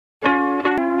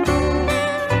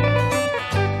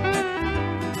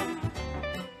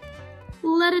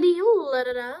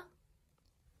La-da-dee-la-da-da.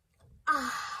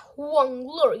 Ah, one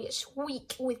glorious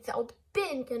week without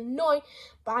being annoyed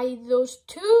by those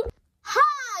two.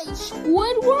 Hi,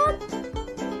 Squidward!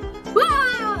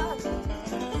 Ah!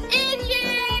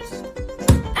 Idiots!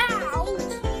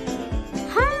 Out!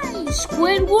 Hi,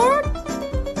 Squidward!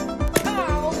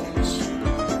 Ouch!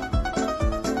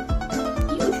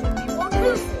 You should be more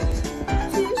careful.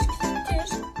 Disc,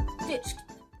 disc, disc.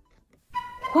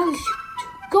 Well, you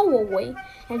should go away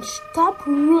and stop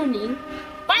running.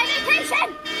 My vacation!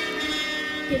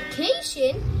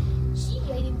 Vacation? Gee,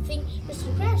 I didn't think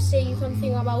Mr. Krabs saying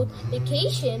something about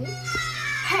vacation.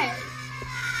 Hey,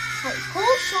 I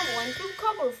called someone to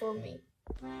cover for me.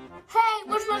 Hey,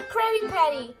 where's my Krabby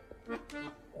Patty?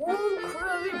 Oh,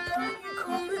 Krabby Patty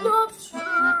coming up,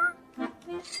 sir.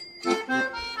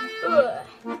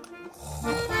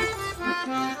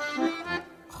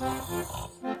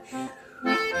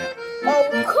 Oh,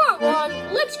 come on,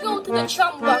 let's go to the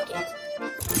chum bucket.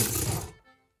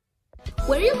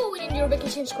 Where are you going in your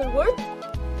vacation, Squidward?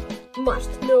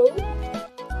 Must know.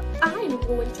 I'm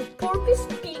going to Porpoise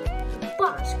Peak to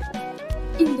bask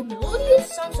in the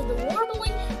melodious sounds of the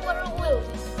warbling water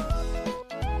lilies.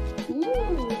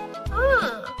 Ooh,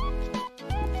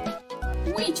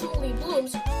 which only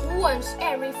blooms once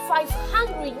every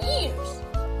 500 years.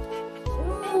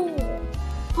 Ooh,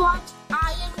 but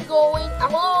I am going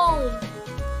alone.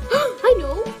 I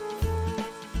know.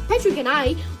 Patrick and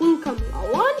I will come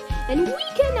along and we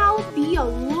can all be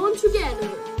alone together.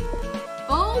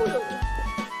 Oh no,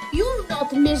 you're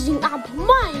not messing up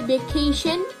my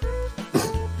vacation.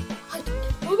 I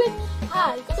don't move it.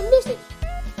 I got a message.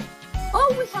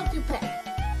 Oh, we help you pack.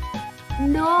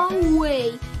 No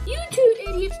way. You two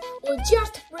idiots will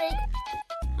just break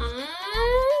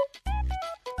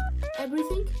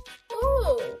everything.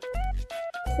 Oh,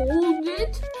 hold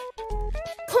it.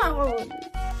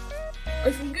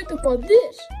 I forget about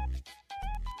this.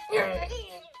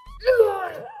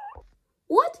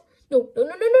 What? No. No.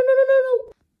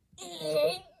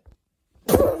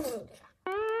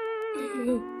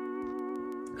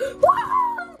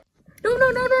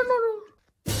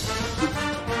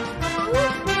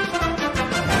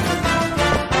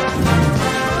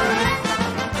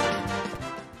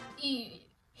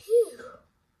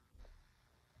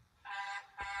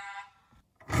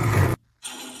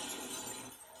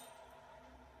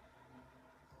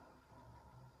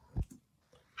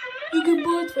 You can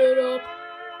both right up.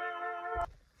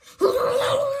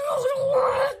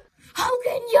 How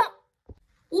can you?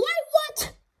 Why what?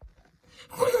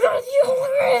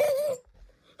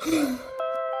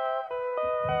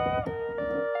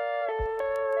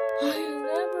 I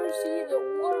never see the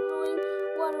warbling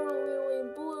water lily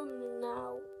bloom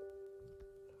now.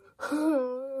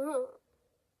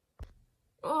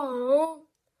 Oh,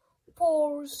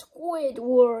 poor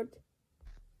Squidward.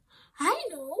 I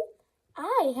know.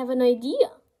 I have an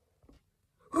idea.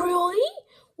 Really?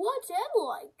 What's that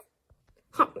like?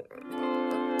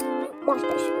 Watch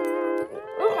this.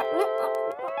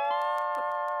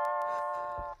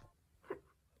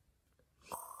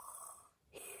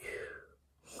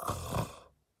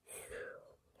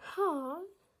 Huh?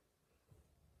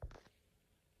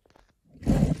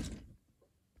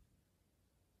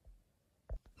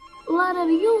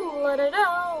 La-da-dee-oo, la-da-da,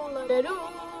 la-da-doo.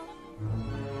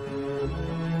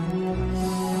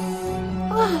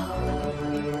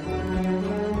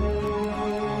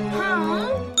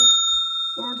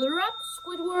 Order up,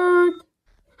 Squidward.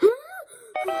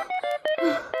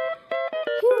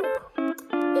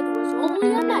 It was only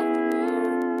a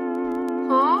nightmare.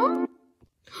 Huh?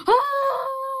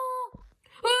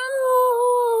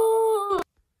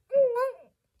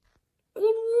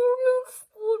 Good morning,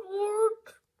 Squidward.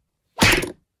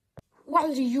 Why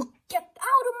do you get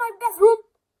out of my bedroom?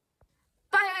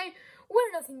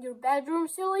 We're not in your bedroom,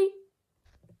 silly.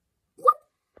 What?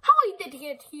 How did I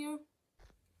get here?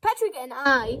 Patrick and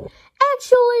I,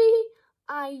 actually,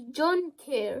 I don't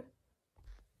care.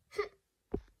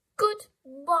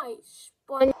 Goodbye,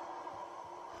 Spongebob.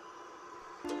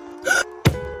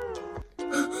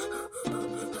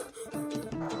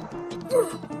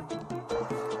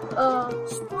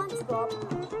 Spongebob,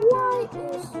 why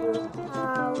is your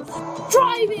house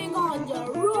driving on the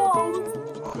road?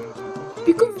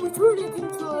 Because we turned it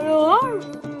into an alarm.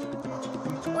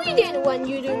 We didn't want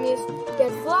you to miss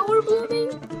that flower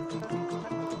blooming.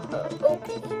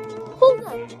 Okay. Hold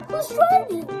on. Who's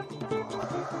driving?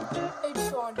 It's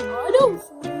Sean. I don't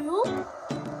feel.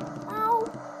 Ow.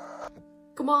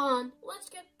 Come on. Let's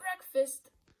get breakfast.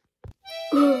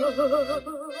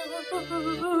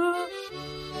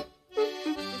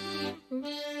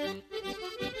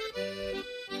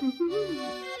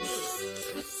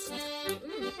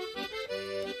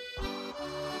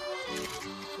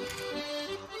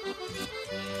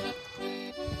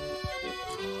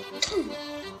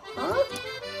 Huh?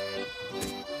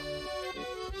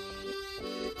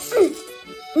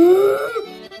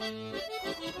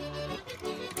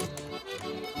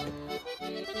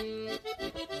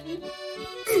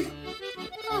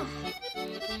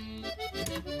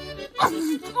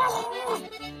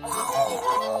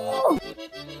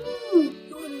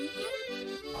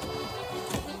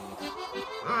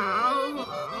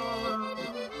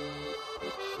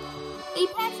 Hey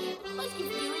Patrick, let's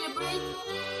give you a break.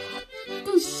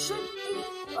 This shit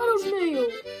is out of nail.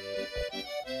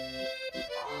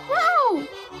 Wow!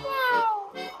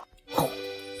 Wow!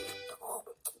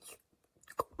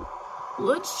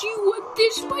 Let's see what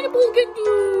this pineapple can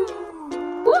do.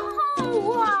 Wow!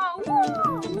 Wow!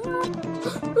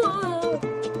 Wow!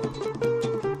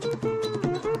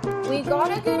 We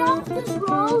gotta get off this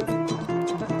road.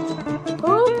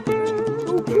 Huh?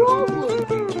 No problem.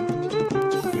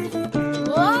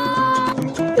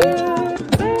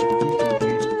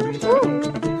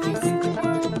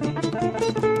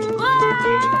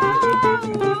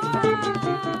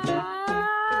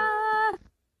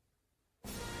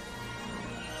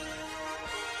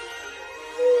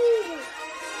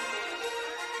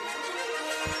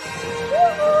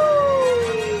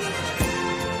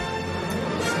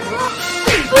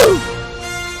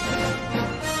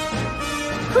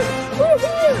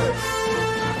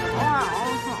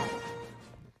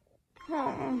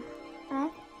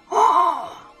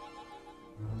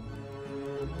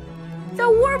 The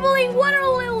warbling water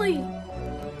lily!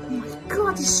 Oh my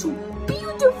god, it's so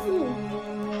beautiful!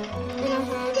 And I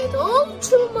have it all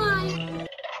to my...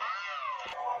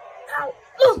 Ow!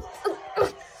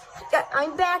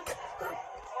 I'm back!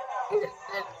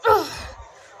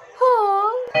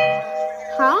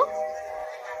 Huh?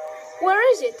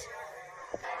 Where is it?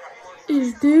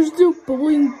 Is this the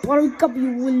bubbling buttercup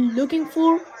you were looking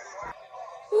for?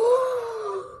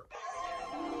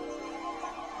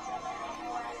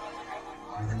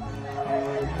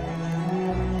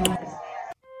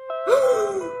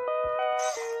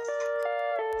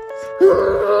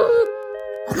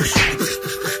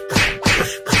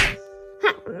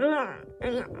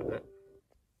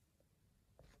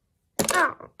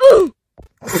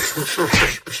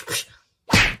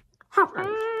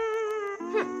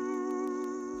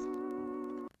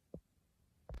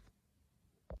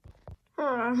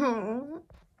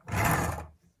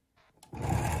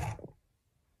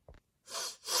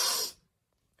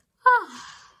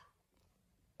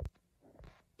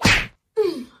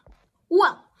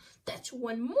 Well, that's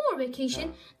one more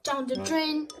vacation down the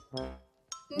drain.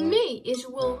 May as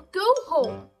well go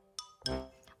home. But,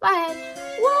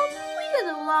 well, we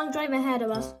got a long drive ahead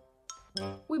of us.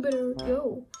 We better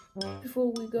go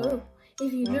before we go,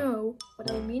 if you know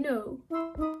what I mean. Not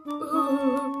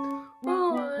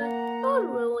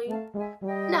really.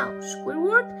 Now,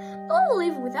 Squidward, don't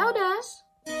leave without us.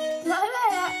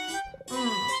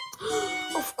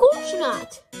 Of course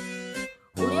not.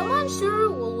 Only a monster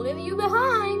will leave you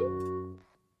behind.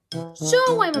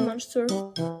 So I'm a monster.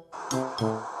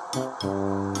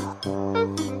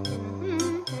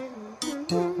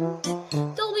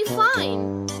 They'll be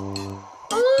fine.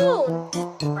 Alone,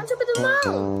 on top of the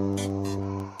mountain,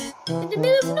 in the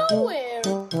middle of nowhere.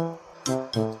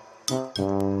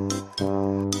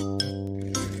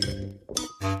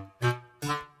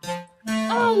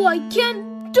 Oh, I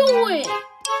can't do it.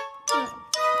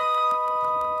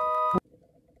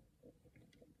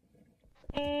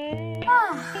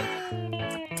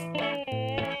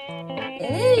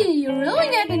 Hey, you're really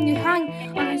not going to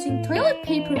hang on using toilet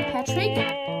paper, Patrick.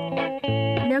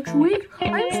 Next week,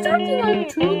 I'm starting on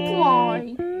to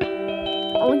fly.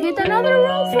 I'll get another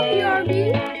roll from the RV.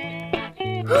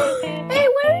 Hey,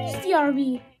 where is the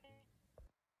RV?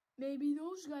 Maybe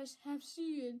those guys have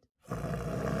seen it.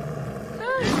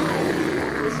 Hey,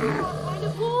 is it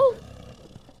wonderful?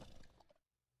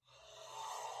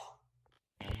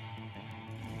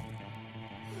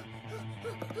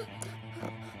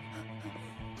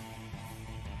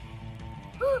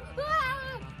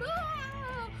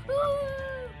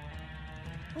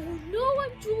 Oh no,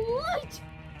 I'm too late!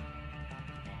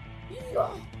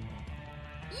 Yeah.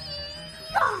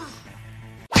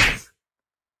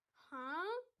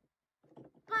 Huh?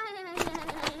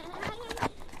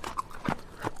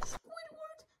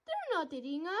 Squidward, they're not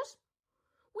eating us.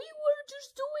 We were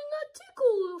just doing a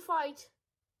tickle fight.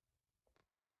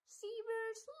 Sea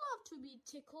bears love to be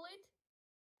tickled.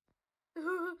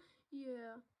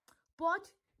 Yeah, but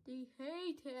they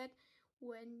hate it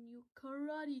when you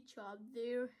karate chop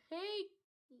their hate.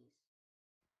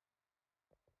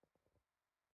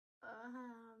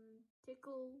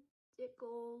 Tickle,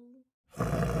 tickle.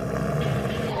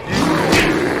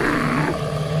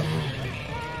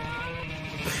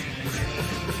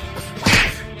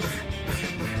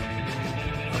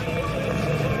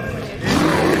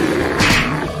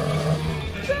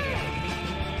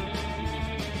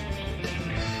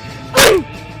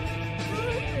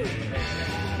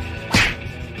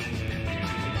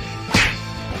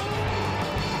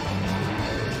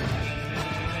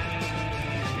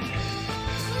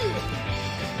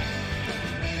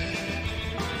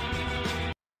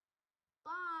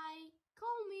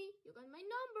 You got my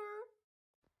number.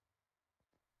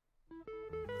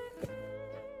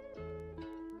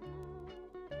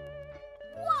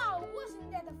 Wow,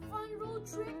 wasn't that a fun road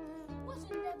trip?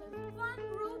 Wasn't that a fun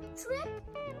road trip?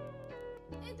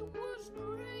 It was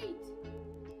great.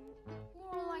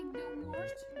 More like the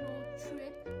worst road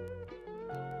trip.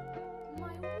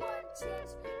 My one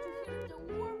chance to hear the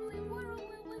warbly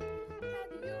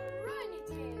had you ruined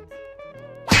it.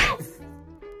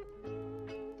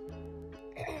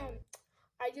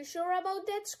 Are you sure about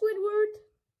that, Squidward?